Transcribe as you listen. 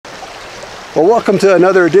Well, welcome to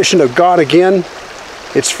another edition of God Again.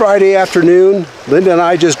 It's Friday afternoon. Linda and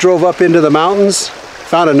I just drove up into the mountains,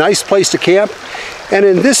 found a nice place to camp. And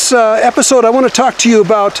in this episode, I want to talk to you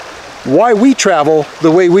about why we travel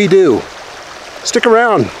the way we do. Stick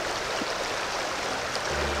around.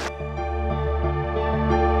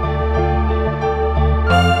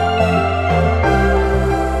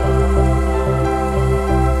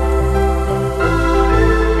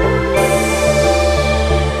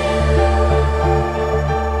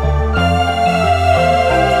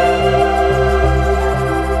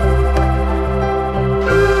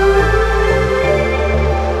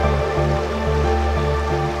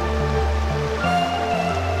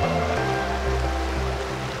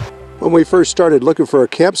 When we first started looking for a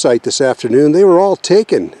campsite this afternoon, they were all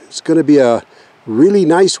taken. It's going to be a really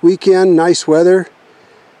nice weekend, nice weather,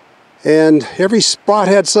 and every spot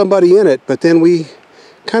had somebody in it, but then we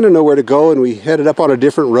kind of know where to go, and we headed up on a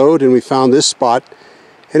different road and we found this spot,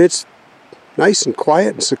 and it's nice and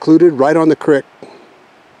quiet and secluded right on the creek.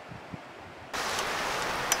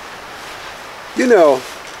 You know,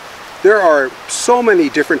 there are so many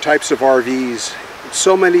different types of RVs,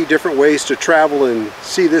 so many different ways to travel and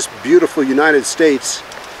see this beautiful United States,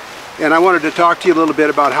 and I wanted to talk to you a little bit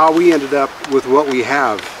about how we ended up with what we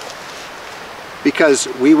have, because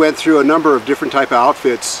we went through a number of different type of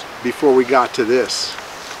outfits before we got to this,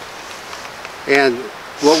 and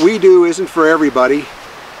what we do isn't for everybody,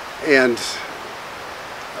 and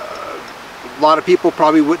a lot of people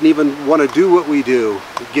probably wouldn't even want to do what we do,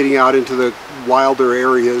 getting out into the wilder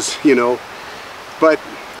areas, you know. But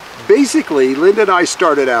basically, Linda and I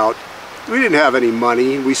started out, we didn't have any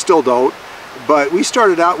money, we still don't, but we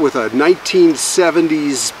started out with a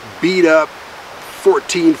 1970s beat up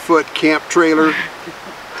 14-foot camp trailer.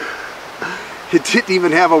 It didn't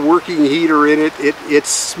even have a working heater in it. It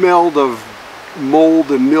smelled of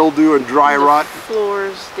mold and mildew and dry rot. The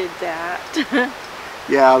floors did that.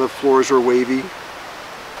 Yeah, the floors were wavy.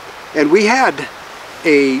 And we had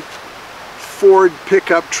a Ford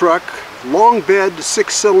pickup truck, long bed,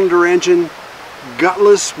 6-cylinder engine,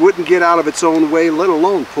 gutless, wouldn't get out of its own way, let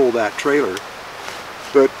alone pull that trailer.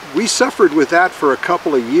 But we suffered with that for a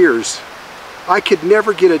couple of years. I could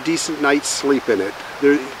never get a decent night's sleep in it.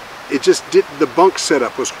 It just did, the bunk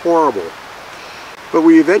setup was horrible. But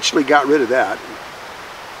we eventually got rid of that.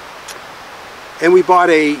 And we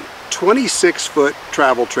bought a 26-foot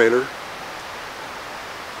travel trailer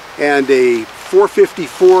and a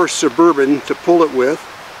 454 Suburban to pull it with.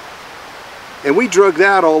 And we drug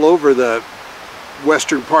that all over the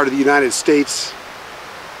western part of the United States,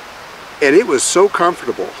 and it was so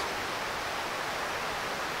comfortable.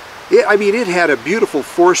 I mean, it had a beautiful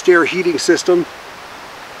forced air heating system,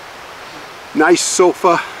 nice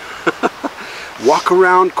sofa, walk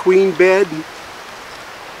around queen bed.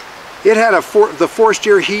 It had the forced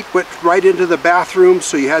air heat went right into the bathroom,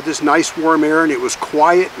 so you had this nice warm air, and it was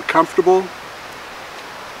quiet and comfortable.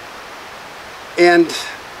 And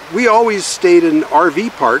we always stayed in RV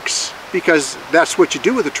parks because that's what you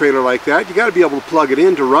do with a trailer like that. You got to be able to plug it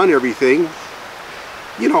in to run everything.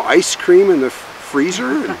 You know, ice cream in the freezer.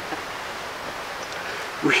 And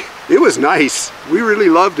it was nice. We really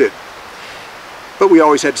loved it. But we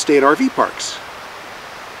always had to stay in RV parks.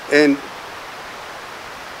 And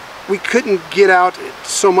we couldn't get out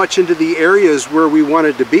so much into the areas where we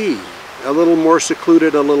wanted to be. A little more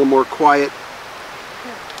secluded, a little more quiet.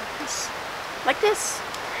 Like this.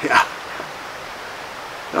 Yeah,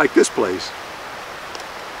 like this place.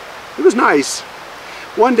 It was nice.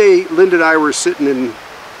 One day, Linda and I were sitting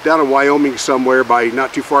down in Wyoming somewhere, by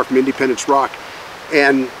not too far from Independence Rock,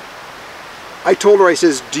 and I told her, I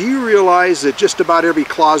says, do you realize that just about every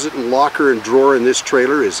closet and locker and drawer in this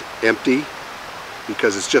trailer is empty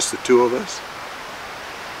because it's just the two of us?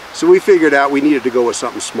 So we figured out we needed to go with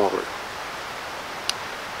something smaller.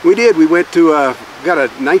 We did. We went to got a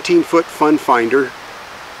 19-foot Fun Finder.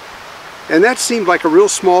 And that seemed like a real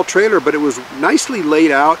small trailer, but it was nicely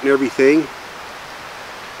laid out and everything.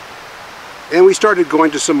 And we started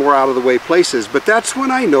going to some more out-of-the-way places. But that's when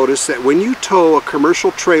I noticed that when you tow a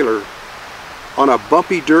commercial trailer on a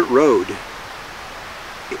bumpy dirt road,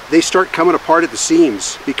 they start coming apart at the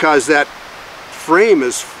seams because that frame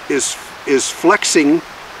is flexing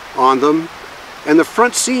on them, and the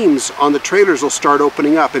front seams on the trailers will start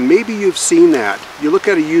opening up. And maybe you've seen that. You look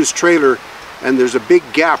at a used trailer, and there's a big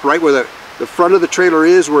gap right where the front of the trailer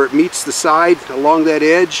is, where it meets the side along that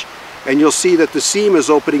edge, and you'll see that the seam is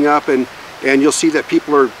opening up, and you'll see that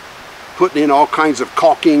people are putting in all kinds of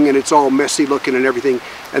caulking, and it's all messy looking and everything.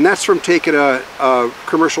 And that's from taking a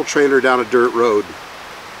commercial trailer down a dirt road.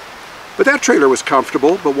 But that trailer was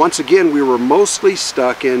comfortable, but once again we were mostly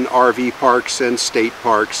stuck in RV parks and state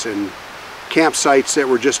parks and campsites that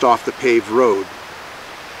were just off the paved road.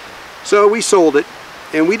 So we sold it,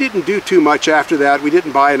 and we didn't do too much after that. We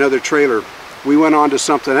didn't buy another trailer. We went on to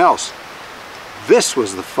something else. This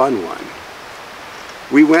was the fun one.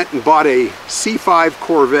 We went and bought a C5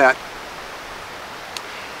 Corvette,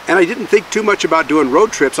 and I didn't think too much about doing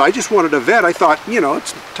road trips. I just wanted a vet. I thought, you know,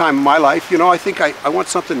 it's the time of my life, you know, I think I want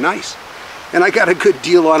something nice. And I got a good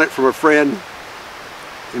deal on it from a friend,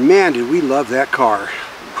 and man, did we love that car.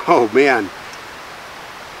 Oh man,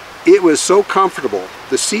 it was so comfortable.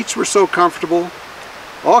 The seats were so comfortable,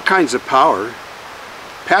 all kinds of power.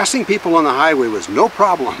 Passing people on the highway was no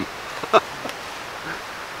problem.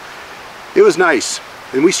 It was nice.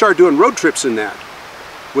 And we started doing road trips in that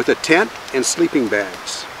with a tent and sleeping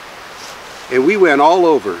bags. And we went all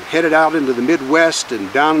over, headed out into the Midwest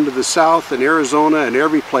and down into the South and Arizona and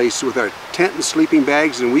every place with our tent and sleeping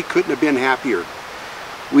bags, and we couldn't have been happier.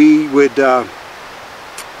 We would,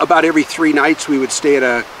 about every 3 nights, we would stay at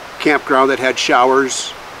a campground that had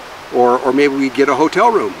showers, or maybe we'd get a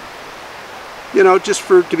hotel room. You know, just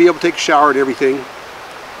to be able to take a shower and everything.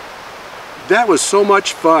 That was so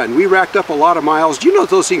much fun. We racked up a lot of miles. Do you know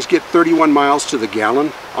those things get 31 miles to the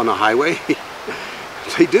gallon on the highway?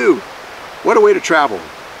 They do. What a way to travel.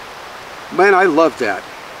 Man, I love that.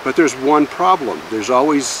 But there's one problem. There's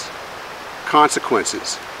always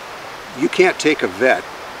consequences. You can't take a vet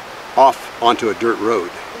off onto a dirt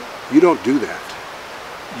road. You don't do that.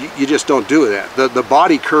 You just don't do that. The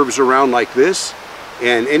body curves around like this,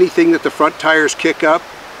 and anything that the front tires kick up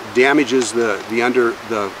damages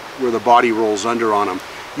where the body rolls under on them.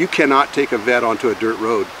 You cannot take a vet onto a dirt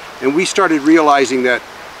road. And we started realizing that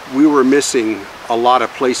we were missing a lot of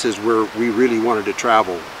places where we really wanted to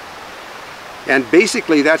travel. And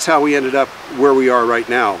basically that's how we ended up where we are right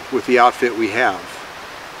now with the outfit we have.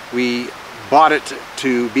 We bought it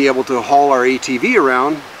to be able to haul our ATV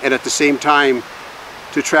around, and at the same time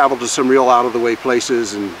to travel to some real out-of-the-way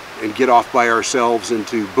places and get off by ourselves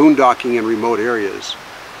into boondocking in remote areas.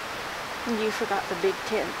 And you forgot the big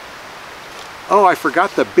tent. Oh, I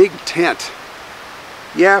forgot the big tent.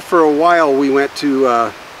 Yeah, for a while we went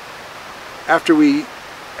to, after we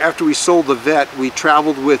sold the vet, we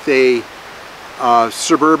traveled with a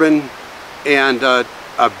Suburban and a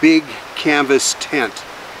big canvas tent.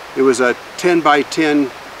 It was a 10 by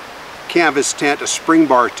 10 canvas tent, a spring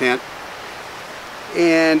bar tent.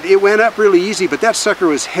 And it went up really easy, but that sucker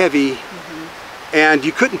was heavy. And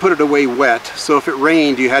you couldn't put it away wet, so if it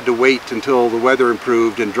rained you had to wait until the weather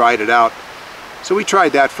improved and dried it out. So we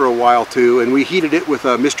tried that for a while too, and we heated it with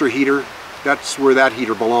a Mr. Heater. That's where that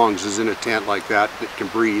heater belongs, is in a tent like that can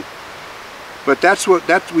breathe. But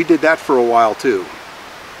we did that for a while too.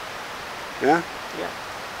 Yeah? Yeah.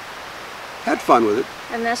 Had fun with it.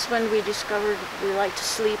 And that's when we discovered we like to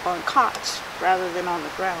sleep on cots rather than on the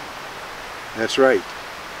ground. That's right.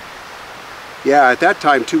 Yeah, at that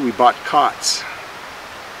time too we bought cots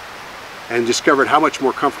and discovered how much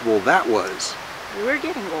more comfortable that was. We're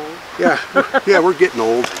getting old. Yeah, we're getting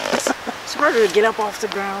old. It's harder to get up off the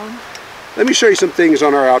ground. Let me show you some things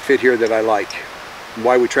on our outfit here that I like, and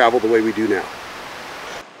why we travel the way we do now.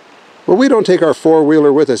 Well, we don't take our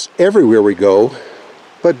four-wheeler with us everywhere we go,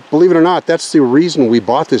 but believe it or not, that's the reason we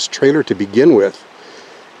bought this trailer to begin with.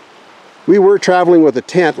 We were traveling with a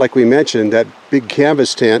tent, like we mentioned, that big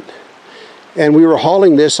canvas tent, and we were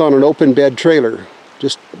hauling this on an open bed trailer,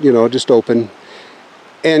 just open.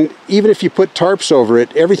 And even if you put tarps over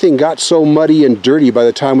it, everything got so muddy and dirty by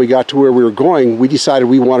the time we got to where we were going, we decided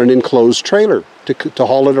we wanted an enclosed trailer to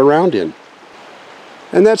haul it around in.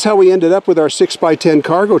 And that's how we ended up with our 6x10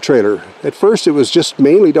 cargo trailer. At first it was just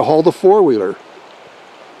mainly to haul the four-wheeler.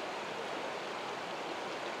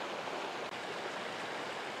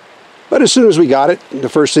 But as soon as we got it, the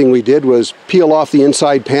first thing we did was peel off the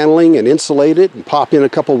inside paneling and insulate it and pop in a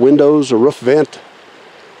couple windows, a roof vent,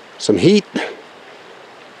 some heat.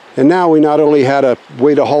 And now we not only had a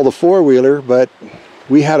way to haul the four-wheeler, but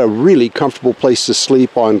we had a really comfortable place to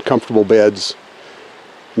sleep on comfortable beds.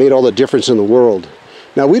 Made all the difference in the world.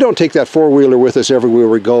 Now we don't take that four-wheeler with us everywhere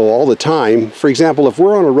we go all the time. For example, if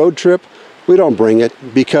we're on a road trip, we don't bring it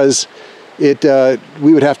because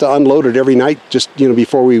we would have to unload it every night just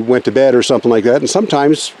before we went to bed or something like that. And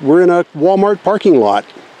sometimes we're in a Walmart parking lot.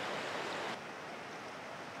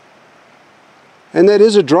 And that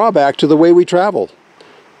is a drawback to the way we travel.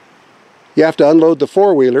 You have to unload the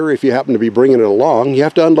four-wheeler if you happen to be bringing it along. You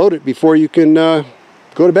have to unload it before you can go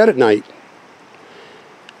to bed at night.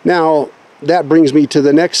 Now, that brings me to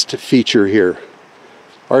the next feature here,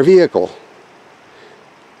 our vehicle.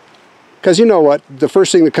 Because you know what, the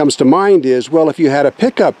first thing that comes to mind is, well, if you had a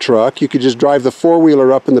pickup truck, you could just drive the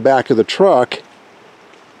four-wheeler up in the back of the truck,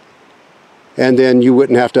 and then you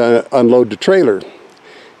wouldn't have to unload the trailer.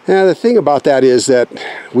 Now, the thing about that is that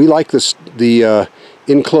we like the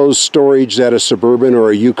enclosed storage that a Suburban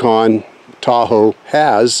or a Yukon Tahoe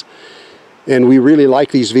has, and we really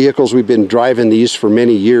like these vehicles. We've been driving these for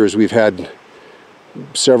many years. We've had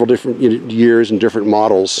several different years and different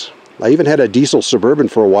models. I even had a diesel Suburban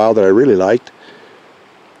for a while that I really liked.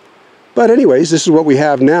 But anyways, this is what we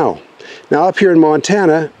have now. Now up here in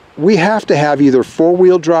Montana, we have to have either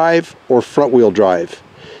four-wheel drive or front-wheel drive.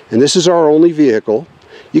 And this is our only vehicle.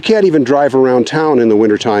 You can't even drive around town in the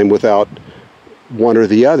wintertime without one or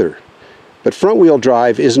the other. But front-wheel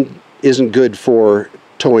drive isn't good for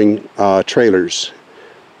towing trailers,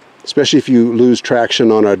 especially if you lose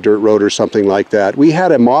traction on a dirt road or something like that. We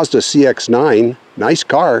had a Mazda CX-9, nice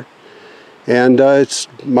car. And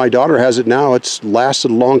my daughter has it now. It's lasted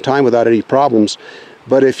a long time without any problems.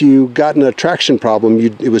 But if you got in a traction problem,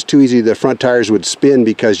 it was too easy. The front tires would spin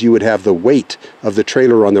because you would have the weight of the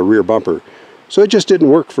trailer on the rear bumper. So it just didn't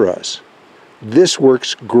work for us. This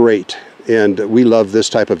works great, and we love this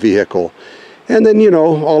type of vehicle. And then, you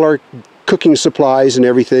know, all our cooking supplies and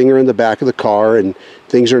everything are in the back of the car, and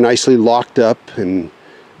things are nicely locked up, and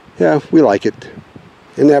yeah, we like it.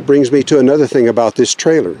 And that brings me to another thing about this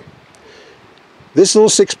trailer. This little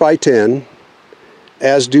 6x10,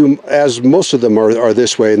 as most of them are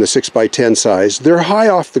this way in the 6x10 size, they're high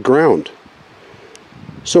off the ground.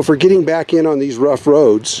 So for getting back in on these rough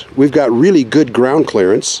roads, we've got really good ground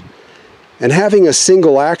clearance. And having a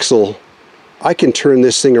single axle, I can turn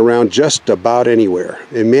this thing around just about anywhere.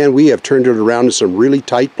 And man, we have turned it around in some really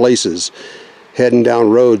tight places, heading down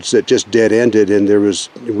roads that just dead-ended, and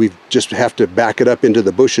we just have to back it up into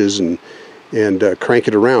the bushes and crank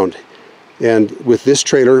it around. And with this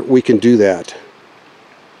trailer, we can do that.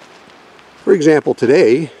 For example,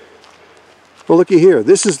 today, well, looky here.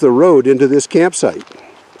 This is the road into this campsite.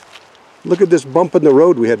 Look at this bump in the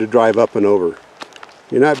road we had to drive up and over.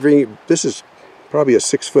 This is probably a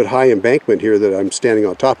 6-foot high embankment here that I'm standing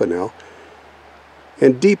on top of now.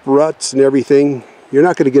 And deep ruts and everything. You're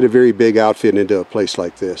not going to get a very big outfit into a place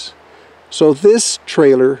like this. So this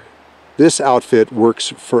trailer, this outfit works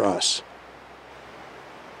for us.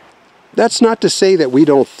 That's not to say that we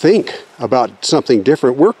don't think about something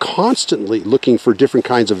different. We're constantly looking for different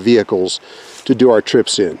kinds of vehicles to do our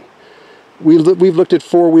trips in. We've looked at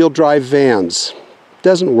four-wheel drive vans.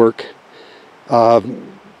 Doesn't work. Or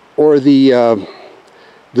the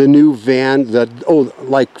new van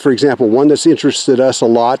like for example, one that's interested us a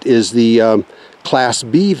lot is the Class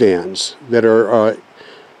B vans that are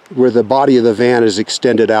where the body of the van is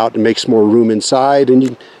extended out and makes more room inside,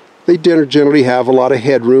 and they generally have a lot of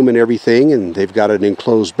headroom and everything, and they've got an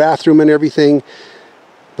enclosed bathroom and everything,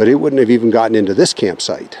 but it wouldn't have even gotten into this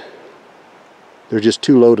campsite. They're just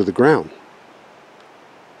too low to the ground.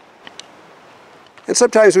 And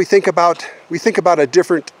sometimes we think about a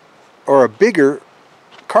different or a bigger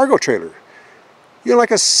cargo trailer. You know,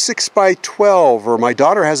 like a 6x12, or my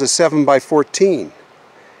daughter has a 7x14.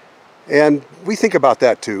 And we think about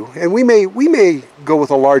that too. And we may go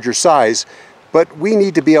with a larger size, but we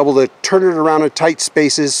need to be able to turn it around in tight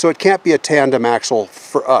spaces, so it can't be a tandem axle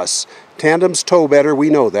for us. Tandems tow better, we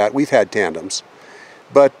know that. We've had tandems.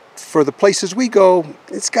 But for the places we go,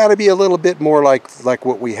 it's got to be a little bit more like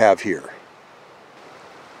what we have here.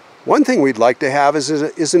 One thing we'd like to have is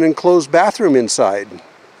an enclosed bathroom inside.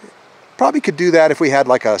 Probably could do that if we had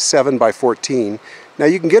like a 7x14. Now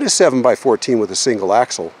you can get a 7x14 with a single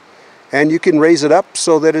axle, and you can raise it up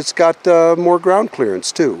so that it's got more ground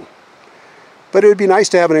clearance too. But it would be nice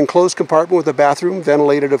to have an enclosed compartment with a bathroom,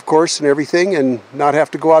 ventilated of course and everything, and not have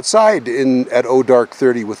to go outside at dark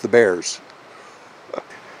 30 with the bears.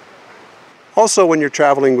 Also, when you're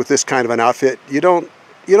traveling with this kind of an outfit, you don't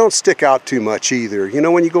stick out too much either. You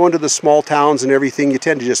know, when you go into the small towns and everything, you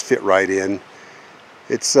tend to just fit right in.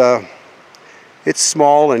 It's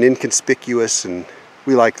small and inconspicuous, and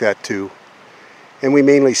we like that too. And we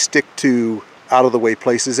mainly stick to out-of-the-way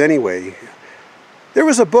places anyway. There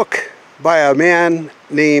was a book by a man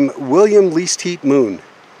named William Least Heat Moon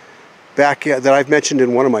that I've mentioned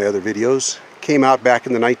in one of my other videos. Came out back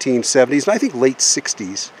in the 1970s, and I think late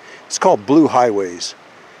 60s. It's called Blue Highways.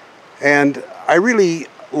 And I really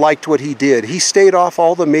liked what he did. He stayed off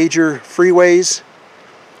all the major freeways.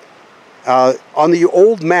 On the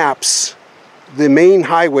old maps, the main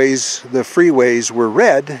highways, the freeways, were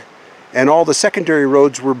red, and all the secondary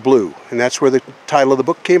roads were blue. And that's where the title of the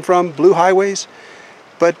book came from, Blue Highways.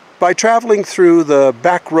 But by traveling through the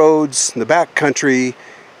back roads, the back country,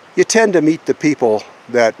 you tend to meet the people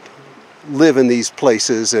that live in these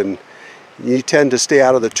places, and you tend to stay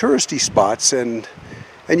out of the touristy spots, and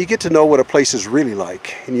you get to know what a place is really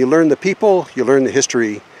like. And you learn the people, you learn the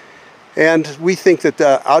history. And we think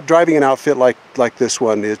that driving an outfit like this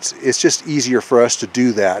one, it's just easier for us to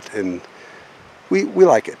do that, and we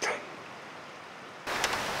like it.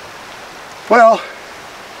 Well,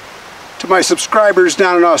 to my subscribers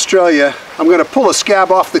down in Australia, I'm going to pull a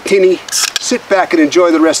scab off the tinny, sit back and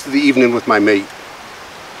enjoy the rest of the evening with my mate.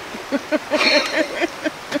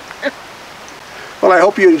 Well, I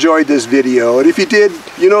hope you enjoyed this video, and if you did,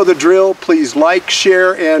 you know the drill. Please like,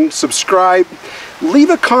 share, and subscribe.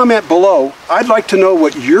 Leave a comment below. I'd like to know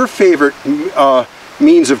what your favorite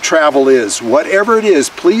means of travel is. Whatever it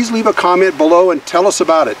is, please leave a comment below and tell us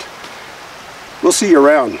about it. We'll see you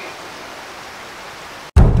around.